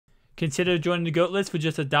Consider joining the GOAT list for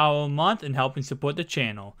just $1 a month and helping support the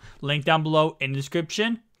channel. Link down below in the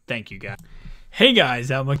description. Thank you, guys. Hey guys,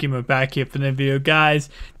 I'm back here for the video, guys.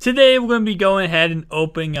 Today we're going to be going ahead and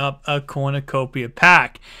opening up a Cornucopia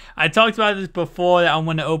pack. I talked about this before that I'm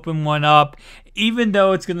going to open one up, even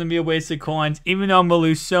though it's going to be a waste of coins, even though I'm going to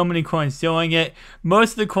lose so many coins doing it.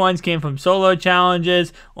 Most of the coins came from solo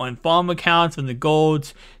challenges on farm accounts from the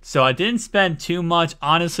golds, so I didn't spend too much.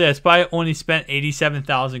 Honestly, I probably only spent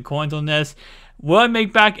 87,000 coins on this. Will I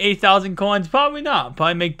make back 8,000 coins? Probably not. I'll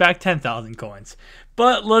probably make back 10,000 coins.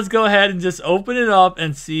 But let's go ahead and just open it up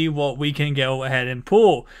and see what we can go ahead and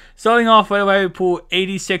pull. Starting off right away, we pull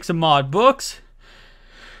 86 MUT books,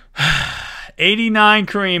 89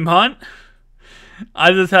 Kareem Hunt.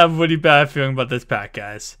 I just have a really bad feeling about this pack,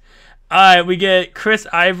 guys. Alright, we get Chris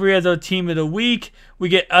Ivory as our team of the week. We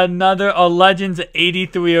get another Legends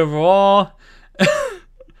 83 overall.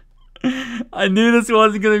 I knew this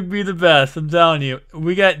wasn't going to be the best, I'm telling you.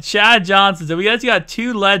 We got Chad Johnson, so we actually got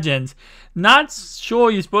 2 Legends. Not sure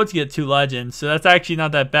you're supposed to get 2 Legends, so that's actually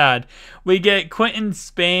not that bad. We get Quentin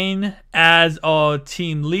Spain as our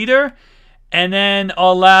team leader. And then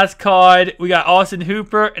our last card, we got Austin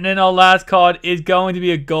Hooper. And then our last card is going to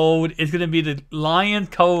be a gold. It's going to be the Lions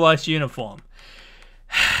Color Rush uniform.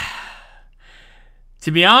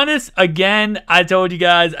 To be honest, again, I told you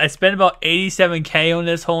guys, I spent about 87K on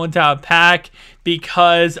this whole entire pack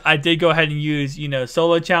because I did go ahead and use,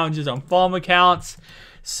 solo challenges on farm accounts.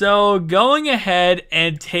 So going ahead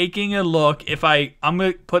and taking a look, I'm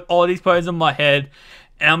going to put all these players in my head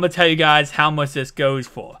and I'm going to tell you guys how much this goes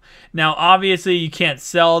for. Now, obviously, you can't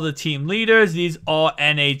sell the team leaders. These are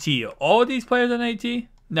NAT. Are all of these players NAT?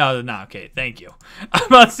 No, they're not. Okay, thank you. I'm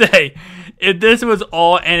about to say, if this was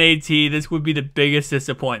all NAT, this would be the biggest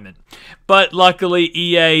disappointment. But luckily,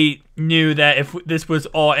 EA knew that if this was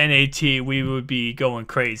all NAT, we would be going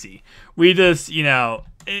crazy. We just,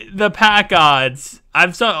 the pack odds, I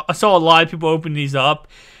saw a lot of people open these up,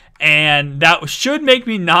 and that should make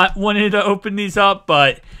me not wanting to open these up,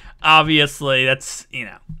 but obviously that's,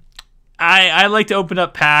 I like to open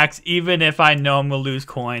up packs even if I know I'm going to lose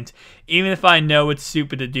coins, even if I know it's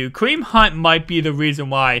stupid to do. Kareem Hunt might be the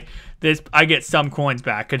reason why I get some coins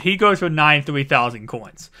back, because he goes for 93,000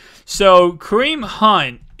 coins. So Kareem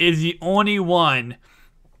Hunt is the only one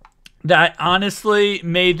that honestly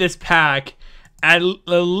made this pack at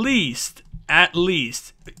least,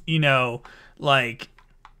 like,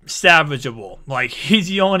 salvageable. Like, he's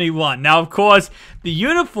the only one. Now, of course, the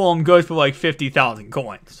uniform goes for like 50,000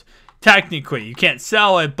 coins. Technically, you can't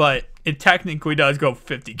sell it, but it technically does go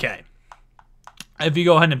for 50K if you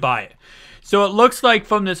go ahead and buy it. So it looks like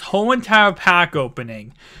from this whole entire pack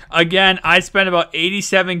opening, again, I spent about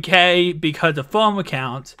 87K because of farm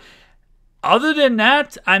accounts. Other than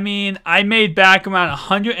that, I mean, I made back around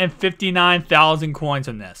 159,000 coins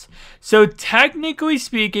on this. So technically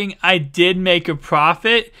speaking, I did make a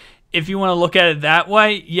profit. If you want to look at it that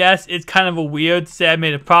way, yes, it's kind of a weird to say I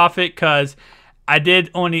made a profit because I did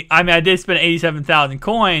spend 87,000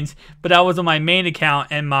 coins, but that was on my main account,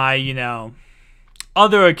 and my,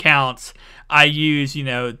 other accounts I use,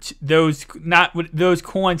 those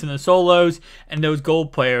coins in the solos and those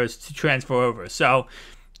gold players to transfer over. So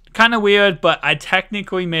kind of weird, but I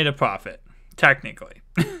technically made a profit. Technically.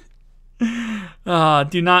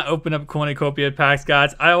 Do not open up Cornucopia packs,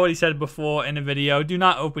 guys. I already said it before in the video. Do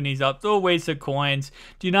not open these up. They're a waste of coins.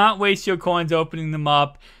 Do not waste your coins opening them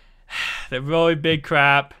up. They're really big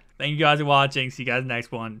crap. Thank you guys for watching. See you guys next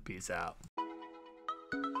one. Peace out.